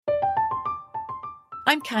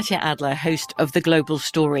I'm Katya Adler, host of The Global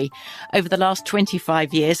Story. Over the last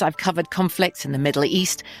 25 years, I've covered conflicts in the Middle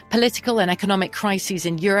East, political and economic crises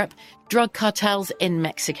in Europe, drug cartels in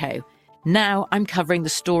Mexico. Now I'm covering the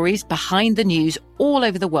stories behind the news all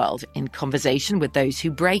over the world in conversation with those who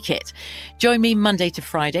break it. Join me Monday to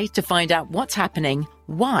Friday to find out what's happening,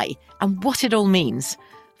 why, and what it all means.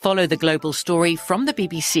 Follow The Global Story from the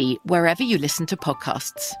BBC wherever you listen to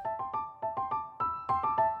podcasts.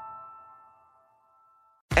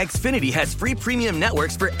 Xfinity has free premium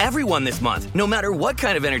networks for everyone this month, no matter what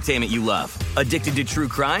kind of entertainment you love. Addicted to true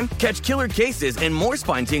crime? Catch killer cases and more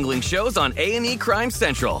spine-tingling shows on A&E Crime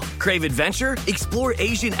Central. Crave adventure? Explore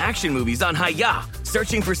Asian action movies on Hi-YAH.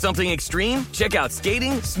 Searching for something extreme? Check out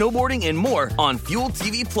skating, snowboarding, and more on Fuel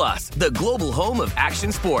TV Plus, the global home of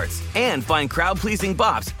action sports. And find crowd-pleasing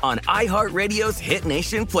bops on iHeartRadio's Hit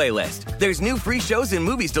Nation playlist. There's new free shows and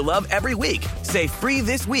movies to love every week. Say free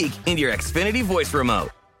this week in your Xfinity voice remote.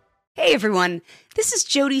 Hey everyone, this is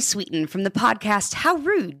Jodie Sweetin from the podcast How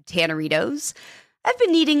Rude, Tanneritos. I've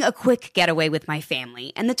been needing a quick getaway with my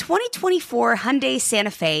family, and the 2024 Hyundai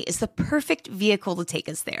Santa Fe is the perfect vehicle to take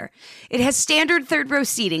us there. It has standard third-row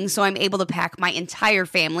seating, so I'm able to pack my entire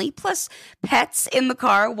family, plus pets, in the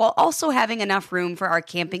car, while also having enough room for our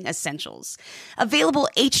camping essentials. Available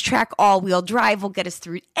H-Track all-wheel drive will get us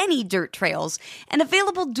through any dirt trails, and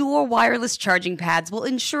available dual wireless charging pads will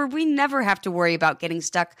ensure we never have to worry about getting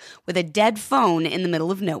stuck with a dead phone in the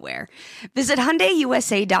middle of nowhere. Visit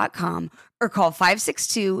HyundaiUSA.com or call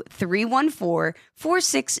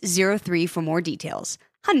 562-314-4603 for more details.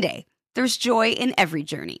 Hyundai, there's joy in every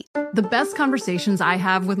journey. The best conversations I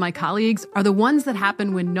have with my colleagues are the ones that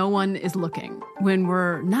happen when no one is looking, when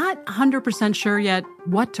we're not 100% sure yet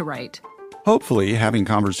what to write. Hopefully, having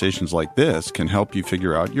conversations like this can help you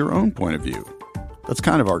figure out your own point of view. That's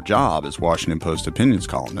kind of our job as Washington Post opinions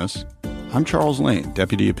columnists. I'm Charles Lane,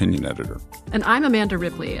 Deputy Opinion Editor. And I'm Amanda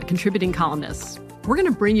Ripley, a contributing columnist. We're going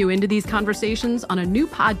to bring you into these conversations on a new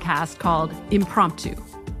podcast called Impromptu.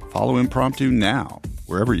 Follow Impromptu now,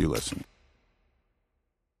 wherever you listen.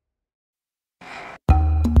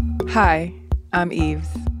 Hi, I'm Eves.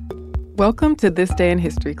 Welcome to This Day in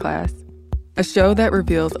History class, a show that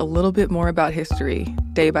reveals a little bit more about history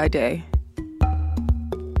day by day.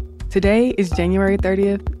 Today is January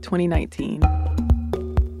 30th, 2019.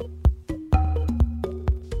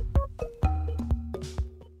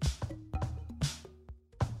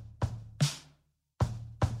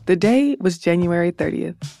 The day was January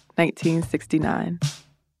 30th, 1969.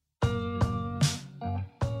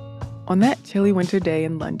 On that chilly winter day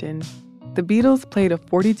in London, the Beatles played a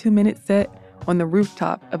 42-minute set on the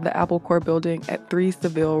rooftop of the Apple Corps building at 3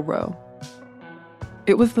 Savile Row.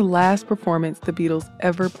 It was the last performance the Beatles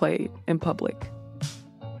ever played in public.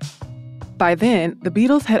 By then, the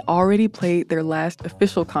Beatles had already played their last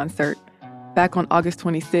official concert back on August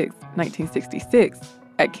 26, 1966,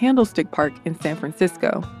 at Candlestick Park in San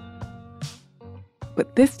Francisco.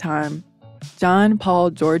 But this time, John,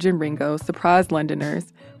 Paul, George, and Ringo surprised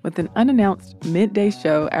Londoners with an unannounced midday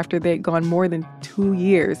show after they'd gone more than 2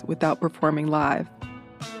 years without performing live.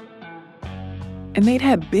 And they'd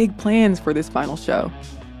had big plans for this final show.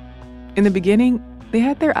 In the beginning, they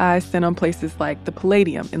had their eyes set on places like the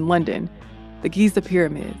Palladium in London, the Giza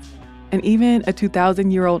Pyramids, and even a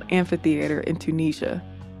 2,000-year-old amphitheater in Tunisia.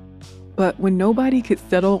 But when nobody could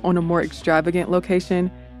settle on a more extravagant location,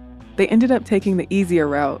 they ended up taking the easier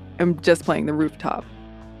route and just playing the rooftop.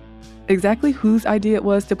 Exactly whose idea it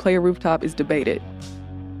was to play a rooftop is debated.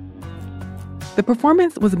 The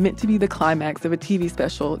performance was meant to be the climax of a TV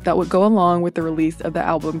special that would go along with the release of the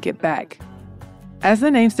album Get Back. As the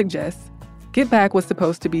name suggests, Get Back was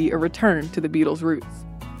supposed to be a return to the Beatles' roots.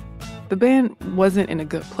 The band wasn't in a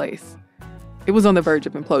good place. It was on the verge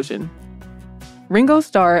of implosion. Ringo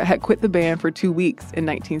Starr had quit the band for 2 weeks in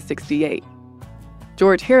 1968.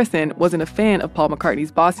 George Harrison wasn't a fan of Paul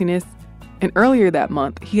McCartney's bossiness, and earlier that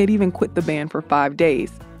month, he had even quit the band for 5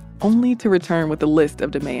 days, only to return with a list of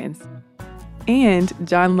demands. And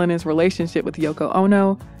John Lennon's relationship with Yoko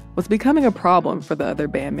Ono was becoming a problem for the other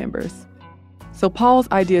band members. So Paul's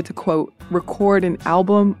idea to, quote, record an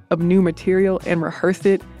album of new material and rehearse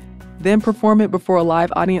it, then perform it before a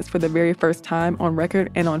live audience for the very first time on record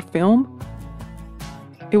and on film,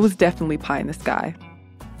 it was definitely pie in the sky.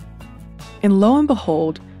 And lo and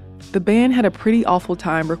behold, the band had a pretty awful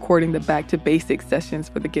time recording the Back to Basics sessions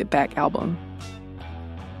for the Get Back album.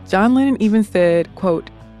 John Lennon even said, quote,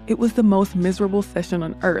 it was the most miserable session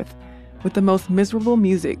on earth, with the most miserable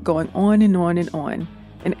music going on and on and on,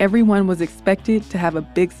 and everyone was expected to have a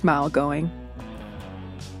big smile going.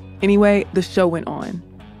 Anyway, the show went on.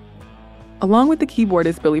 Along with the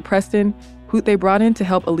keyboardist Billy Preston, who they brought in to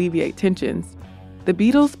help alleviate tensions, the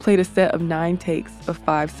Beatles played a set of 9 takes of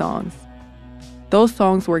 5 songs. Those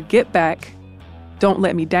songs were Get Back, Don't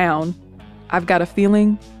Let Me Down, I've Got a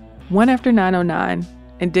Feeling, One After 909,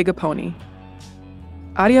 and Dig a Pony.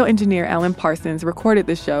 Audio engineer Alan Parsons recorded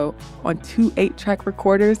the show on 2 8-track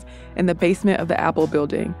recorders in the basement of the Apple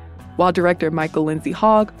building, while director Michael Lindsay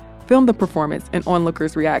Hogg filmed the performance and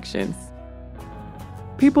onlookers' reactions.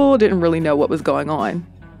 People didn't really know what was going on.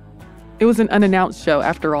 It was an unannounced show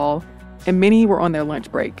after all, and many were on their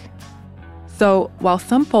lunch break. So while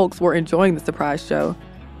some folks were enjoying the surprise show,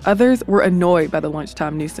 others were annoyed by the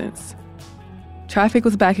lunchtime nuisance. Traffic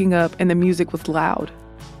was backing up and the music was loud.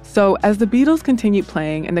 So as the Beatles continued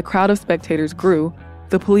playing and the crowd of spectators grew,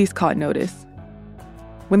 the police caught notice.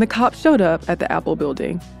 When the cops showed up at the Apple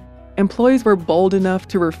building, employees were bold enough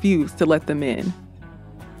to refuse to let them in.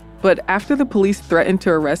 But after the police threatened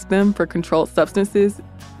to arrest them for controlled substances,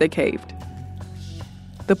 they caved.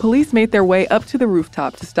 The police made their way up to the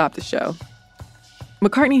rooftop to stop the show.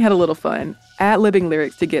 McCartney had a little fun, ad-libbing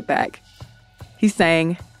lyrics to Get Back. He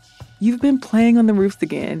sang, "You've been playing on the roofs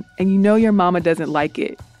again, and you know your mama doesn't like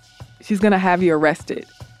it. She's gonna have you arrested."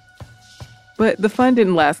 But the fun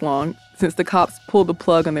didn't last long, since the cops pulled the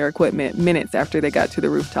plug on their equipment minutes after they got to the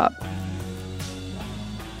rooftop.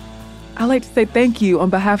 "I'd like to say thank you on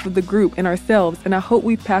behalf of the group and ourselves, and I hope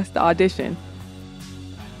we passed the audition."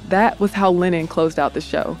 That was how Lennon closed out the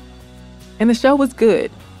show. And the show was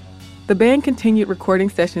good. The band continued recording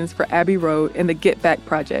sessions for Abbey Road and the Get Back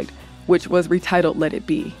project, which was retitled Let It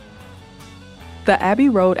Be. The Abbey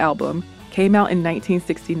Road album came out in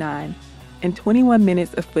 1969, and 21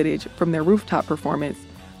 minutes of footage from their rooftop performance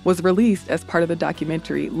was released as part of the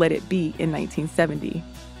documentary Let It Be in 1970.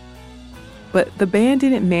 But the band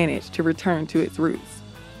didn't manage to return to its roots.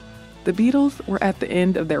 The Beatles were at the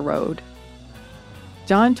end of their road.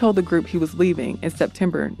 John told the group he was leaving in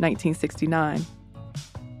September 1969.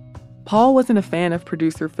 Paul wasn't a fan of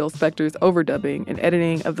producer Phil Spector's overdubbing and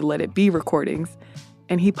editing of the Let It Be recordings,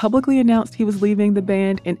 and he publicly announced he was leaving the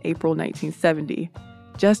band in April 1970,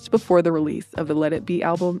 just before the release of the Let It Be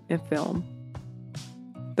album and film.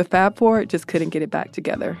 The Fab Four just couldn't get it back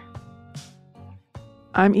together.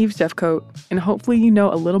 I'm Eve Jeffcoat, and hopefully you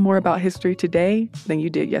know a little more about history today than you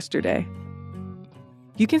did yesterday.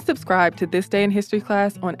 You can subscribe to This Day in History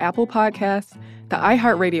class on Apple Podcasts, the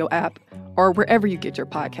iHeartRadio app, or wherever you get your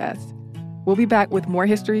podcasts. We'll be back with more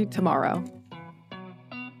history tomorrow.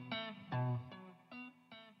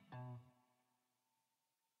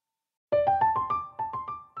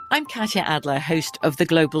 I'm Katya Adler, host of The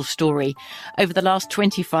Global Story. Over the last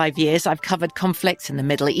 25 years, I've covered conflicts in the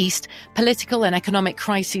Middle East, political and economic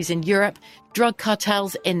crises in Europe, drug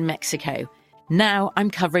cartels in Mexico. Now I'm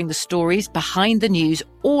covering the stories behind the news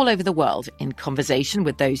all over the world in conversation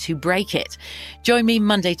with those who break it. Join me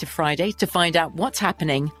Monday to Friday to find out what's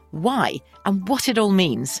happening, why, and what it all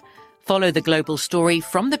means. Follow The Global Story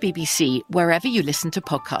from the BBC wherever you listen to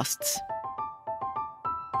podcasts.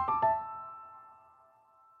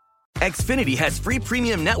 Xfinity has free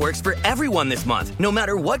premium networks for everyone this month, no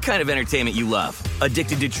matter what kind of entertainment you love.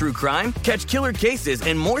 Addicted to true crime? Catch killer cases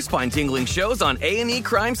and more spine-tingling shows on A&E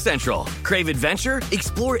Crime Central. Crave adventure?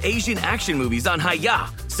 Explore Asian action movies on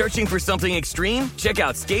Hi-YAH. Searching for something extreme? Check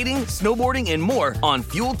out skating, snowboarding, and more on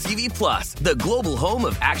Fuel TV Plus, the global home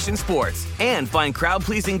of action sports. And find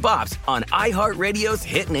crowd-pleasing bops on iHeartRadio's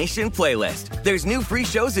Hit Nation playlist. There's new free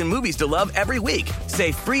shows and movies to love every week.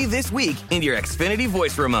 Say free this week in your Xfinity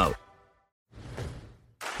voice remote.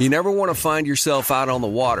 You never want to find yourself out on the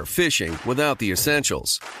water fishing without the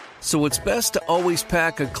essentials. So it's best to always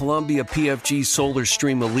pack a Columbia PFG Solar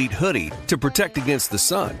Stream Elite hoodie to protect against the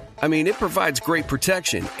sun. I mean, it provides great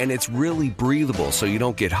protection and it's really breathable so you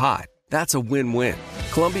don't get hot. That's a win-win.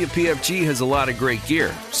 Columbia PFG has a lot of great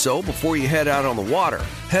gear. So before you head out on the water,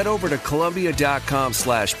 head over to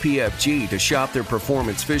Columbia.com/PFG to shop their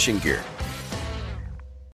performance fishing gear.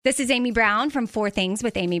 This is Amy Brown from 4 Things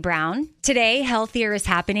with Amy Brown. Today, healthier is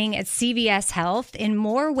happening at CVS Health in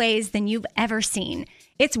more ways than you've ever seen.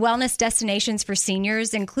 It's wellness destinations for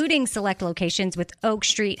seniors, including select locations with Oak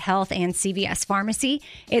Street Health and CVS Pharmacy.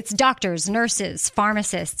 It's doctors, nurses,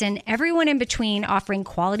 pharmacists, and everyone in between offering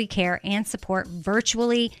quality care and support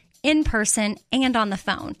virtually, in person, and on the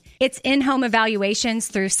phone. It's in-home evaluations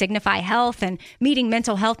through Signify Health and meeting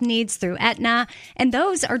mental health needs through Aetna. And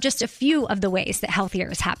those are just a few of the ways that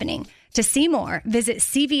healthier is happening. To see more, visit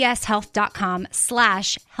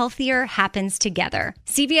cvshealth.com/healthier happens together.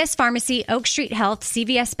 CVS Pharmacy, Oak Street Health,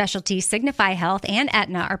 CVS Specialty, Signify Health, and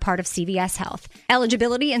Aetna are part of CVS Health.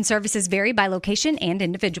 Eligibility and services vary by location and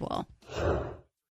individual.